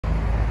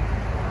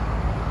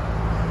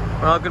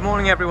Well, good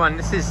morning everyone.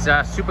 This is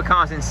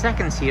Supercars in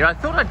Seconds here. I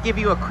thought I'd give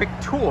you a quick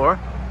tour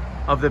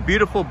of the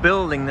beautiful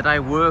building that I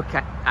work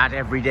at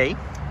every day.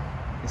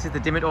 This is the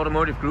Dimmitt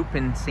Automotive Group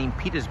in St.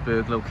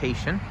 Petersburg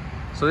location.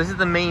 So this is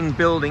the main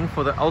building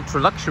for the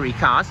ultra luxury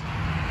cars.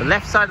 The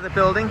left side of the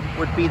building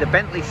would be the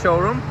Bentley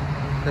showroom.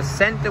 The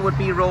center would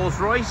be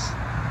Rolls-Royce,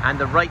 and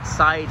the right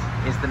side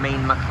is the main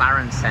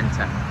McLaren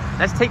center.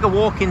 Let's take a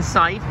walk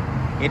inside.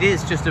 It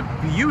is just a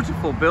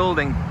beautiful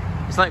building.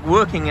 It's like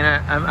working in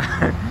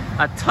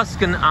a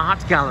Tuscan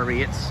art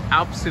gallery. It's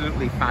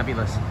absolutely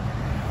fabulous.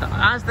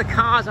 As the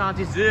cars are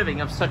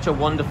deserving of such a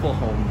wonderful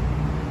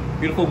home.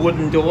 Beautiful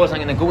wooden doors. I'm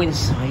going to go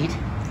inside.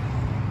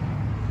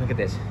 Look at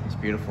this. It's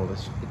beautiful.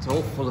 It's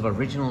all full of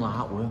original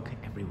artwork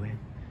everywhere.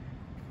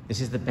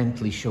 This is the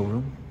Bentley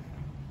showroom.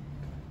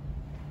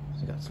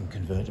 So got some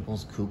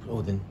convertibles, coupes.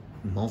 Oh, the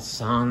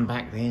Mulsanne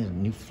back there. A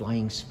new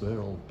flying spur,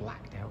 all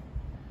blacked out.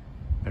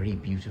 Very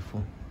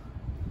beautiful.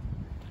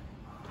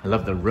 I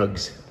love the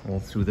rugs all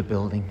through the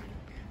building.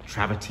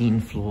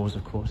 Travertine floors,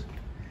 of course.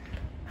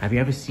 Have you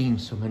ever seen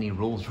so many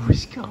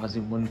Rolls-Royce cars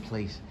in one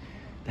place?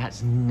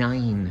 That's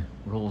 9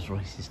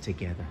 Rolls-Royces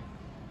together.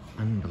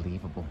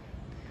 Unbelievable.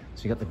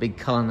 So you got the big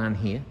Cullinan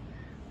here.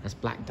 That's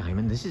black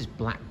diamond. This is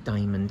black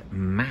diamond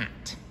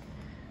matte.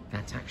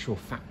 That's actual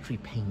factory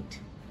paint.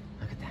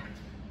 Look at that.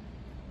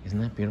 Isn't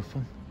that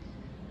beautiful?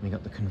 And we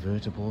got the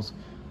convertibles,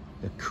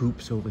 the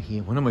coupes over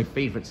here. One of my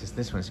favorites is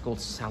this one. It's called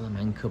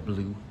Salamanca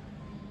Blue.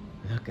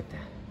 Look at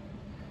that.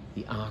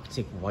 The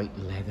Arctic white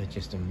leather,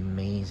 just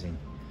amazing.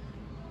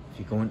 If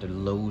you go into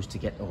Lowe's to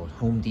get, or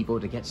Home Depot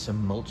to get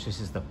some mulch, this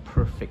is the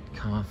perfect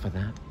car for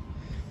that.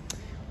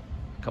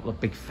 A couple of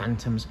big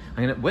Phantoms.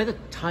 Where the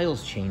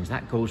tiles change,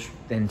 that goes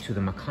then to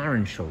the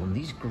McLaren showroom.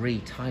 These grey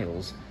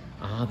tiles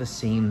are the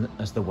same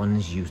as the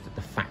ones used at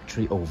the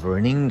factory over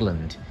in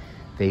England.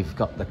 They've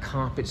got the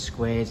carpet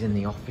squares in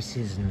the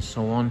offices and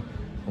so on.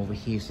 Over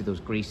here, see those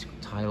grey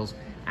tiles.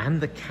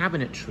 And the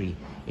cabinetry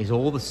is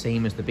all the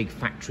same as the big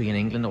factory in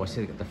England. Oh, I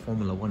see they got the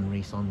Formula 1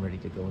 race on ready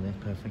to go there.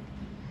 Perfect.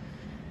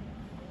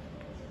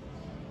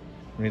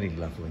 Really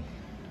lovely.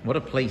 What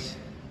a place.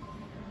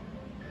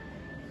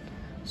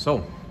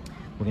 So,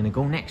 we're going to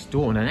go next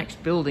door. The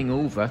next building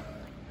over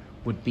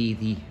would be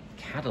the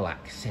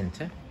Cadillac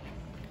Center.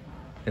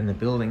 Then the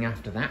building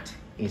after that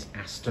is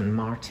Aston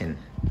Martin.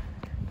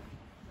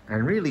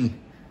 And really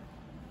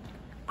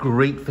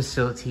great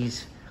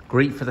facilities.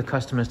 Great for the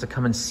customers to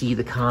come and see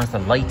the cars. The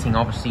lighting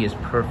obviously is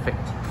perfect.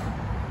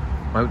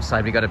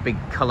 Outside we got a big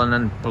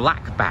Cullinan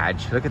black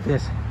badge. Look at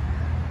this.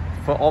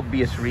 For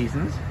obvious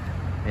reasons.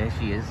 There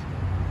she is.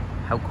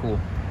 How cool.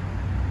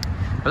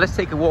 But let's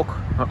take a walk.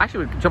 Oh,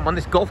 actually, we can jump on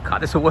this golf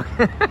cart. This will work.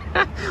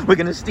 We're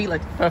going to steal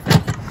it.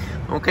 Perfect.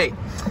 Okay.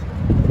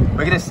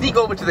 We're going to sneak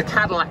over to the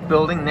Cadillac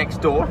building next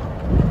door.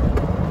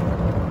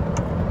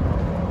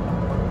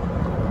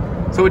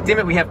 So at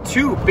Dimmitt we have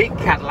 2 big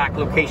Cadillac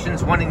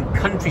locations, one in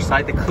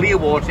Countryside, the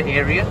Clearwater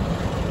area,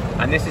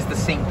 and this is the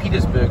St.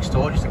 Petersburg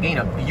store. Just again,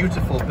 a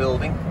beautiful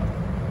building.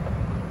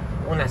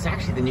 Oh, and that's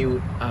actually the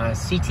new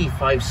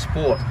CT5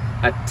 Sport,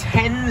 a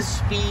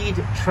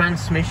 10-speed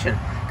transmission.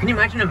 Can you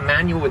imagine a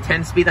manual with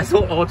 10 speed? That's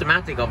all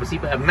automatic obviously,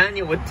 but a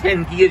manual with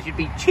 10 gears you'd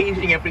be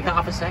changing every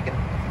half a second.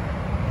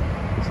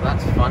 So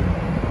that's fun.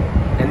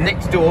 And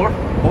next door,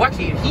 oh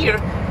actually here,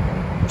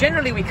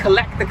 generally we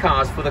collect the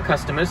cars for the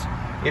customers.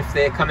 If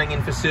they're coming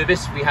in for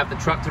service, we have the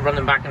truck to run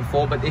them back and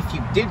forth. But if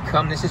you did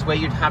come, this is where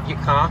you'd have your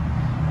car.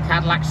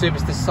 Cadillac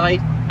service this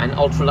side and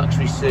ultra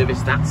luxury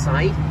service that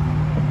side.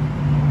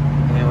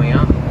 There we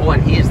are. Oh,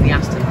 and here's the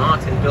Aston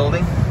Martin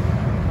building.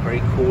 Very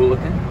cool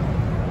looking.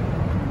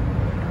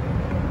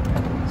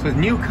 So with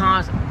new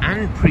cars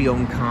and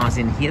pre-owned cars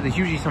in here, there's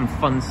usually some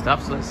fun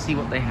stuff. So let's see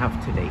what they have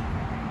today.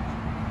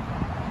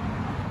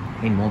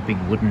 Again, more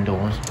big wooden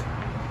doors.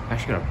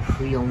 Actually got a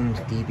pre-owned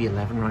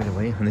DB11 right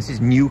away, and this is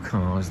new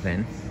cars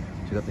then.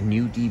 So we've got the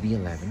new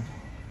DB11.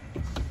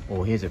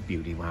 Oh, here's a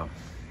beauty, wow.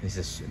 This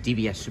is a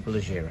DBS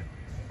Superleggera,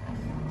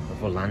 a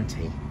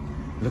Volante.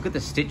 Look at the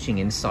stitching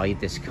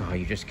inside this car.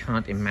 You just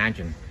can't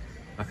imagine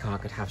a car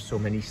could have so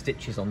many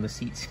stitches on the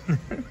seats.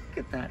 Look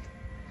at that.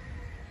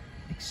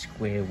 Big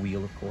square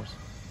wheel, of course.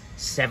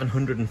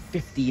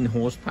 715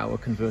 horsepower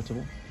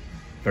convertible.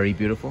 Very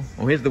beautiful.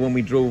 Oh, here's the one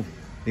we drove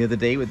the other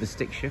day with the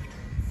stick shift.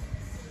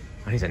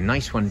 Oh, here's a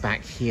nice one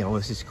back here. Oh,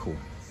 this is cool.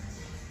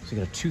 So we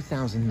got a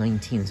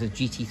 2019, it's a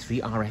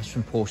GT3RS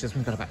from Porsche. This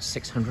one's got about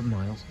 600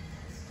 miles.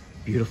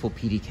 Beautiful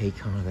PDK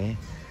car there. And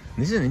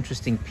this is an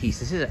interesting piece.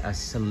 This is a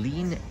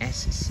Saleen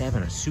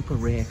S7, a super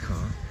rare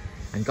car.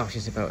 And gosh,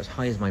 it's about as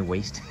high as my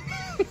waist.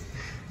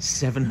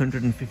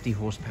 750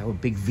 horsepower,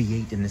 big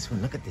V8 in this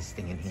one. Look at this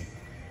thing in here.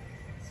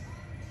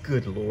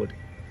 Good Lord.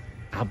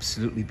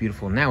 Absolutely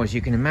beautiful. Now, as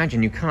you can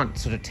imagine, you can't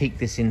sort of take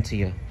this into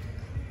your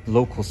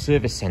local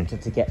service center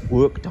to get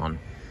work done.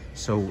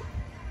 So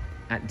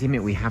at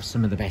Dimmitt we have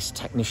some of the best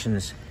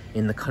technicians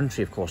in the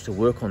country, of course, to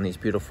work on these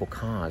beautiful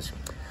cars.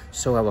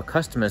 So our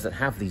customers that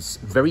have these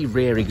very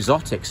rare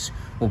exotics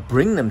will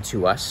bring them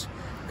to us,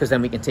 because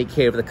then we can take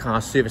care of the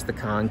car, service the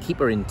car, and keep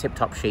her in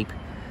tip-top shape,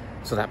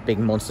 so that big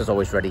monster's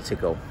always ready to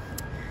go.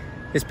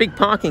 This big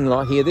parking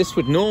lot here, this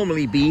would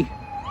normally be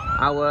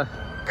our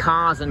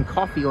cars and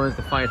coffee, or as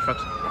the fire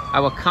trucks,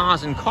 our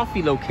cars and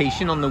coffee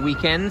location on the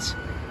weekends.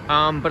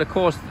 But of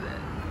course,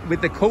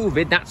 with the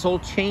COVID, that's all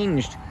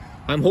changed.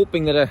 I'm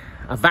hoping that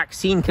a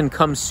vaccine can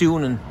come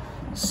soon and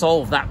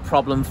solve that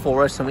problem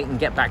for us, and we can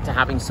get back to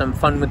having some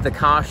fun with the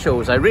car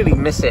shows. I really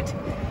miss it.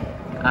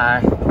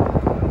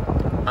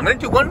 I'm going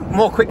to do one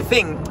more quick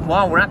thing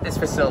while we're at this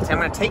facility. I'm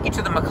going to take you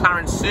to the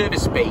McLaren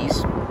service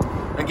bays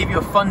and give you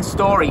a fun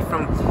story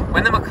from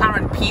when the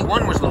McLaren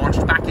P1 was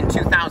launched back in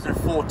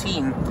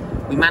 2014.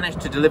 We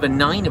managed to deliver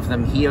 9 of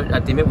them here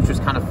at Dimmitt, which was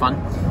kind of fun.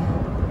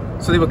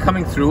 So they were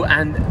coming through,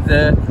 and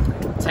the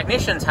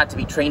technicians had to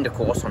be trained, of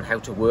course, on how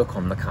to work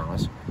on the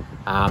cars.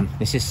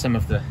 This is some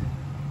of the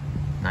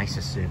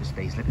nicest service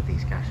bays. Look at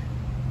these guys.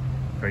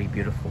 Very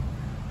beautiful.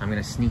 I'm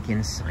going to sneak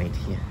inside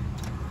here.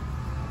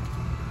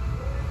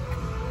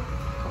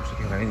 Gosh,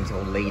 look at everything's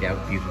all laid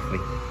out beautifully.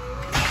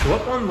 So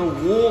up on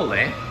the wall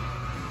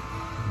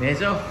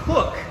there's a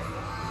hook.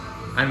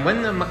 And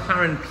when the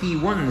McLaren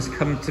P1s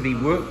come to be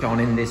worked on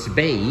in this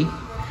bay,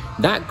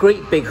 that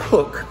great big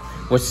hook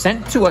was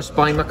sent to us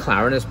by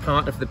McLaren as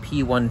part of the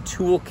P1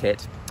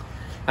 toolkit.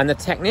 And the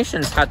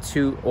technicians had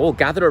to all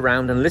gather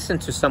around and listen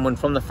to someone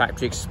from the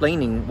factory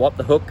explaining what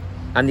the hook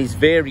and these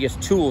various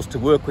tools to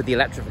work with the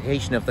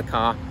electrification of the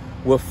car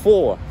were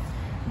for.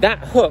 That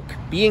hook,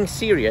 being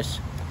serious,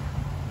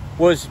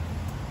 was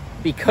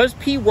because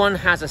P1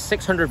 has a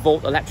 600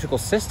 volt electrical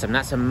system.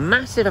 That's a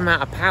massive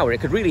amount of power. It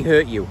could really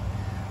hurt you.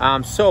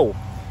 So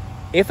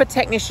if a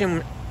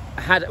technician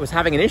was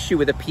having an issue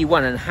with a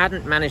P1 and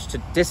hadn't managed to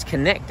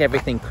disconnect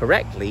everything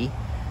correctly,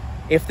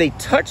 if they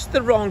touched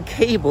the wrong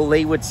cable,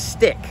 they would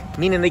stick,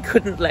 meaning they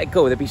couldn't let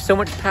go. There'd be so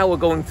much power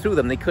going through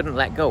them, they couldn't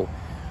let go.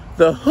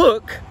 The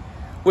hook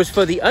was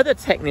for the other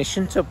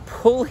technician to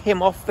pull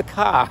him off the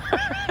car.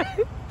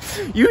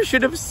 You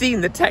should have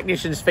seen the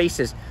technicians'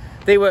 faces.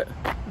 They were,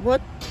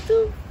 what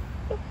the?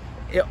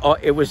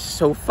 It was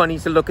so funny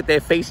to look at their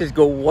faces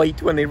go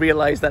white when they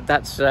realized that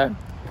that's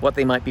what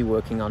they might be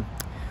working on.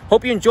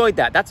 Hope you enjoyed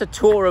that. That's a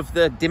tour of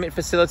the Dimmitt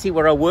facility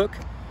where I work.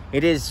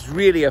 It is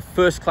really a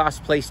first-class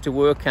place to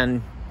work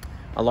and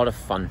a lot of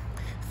fun.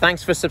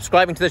 Thanks for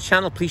subscribing to the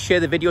channel. Please share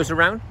the videos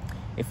around.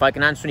 If I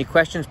can answer any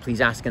questions, please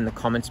ask in the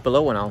comments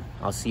below, and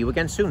I'll see you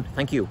again soon.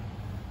 Thank you.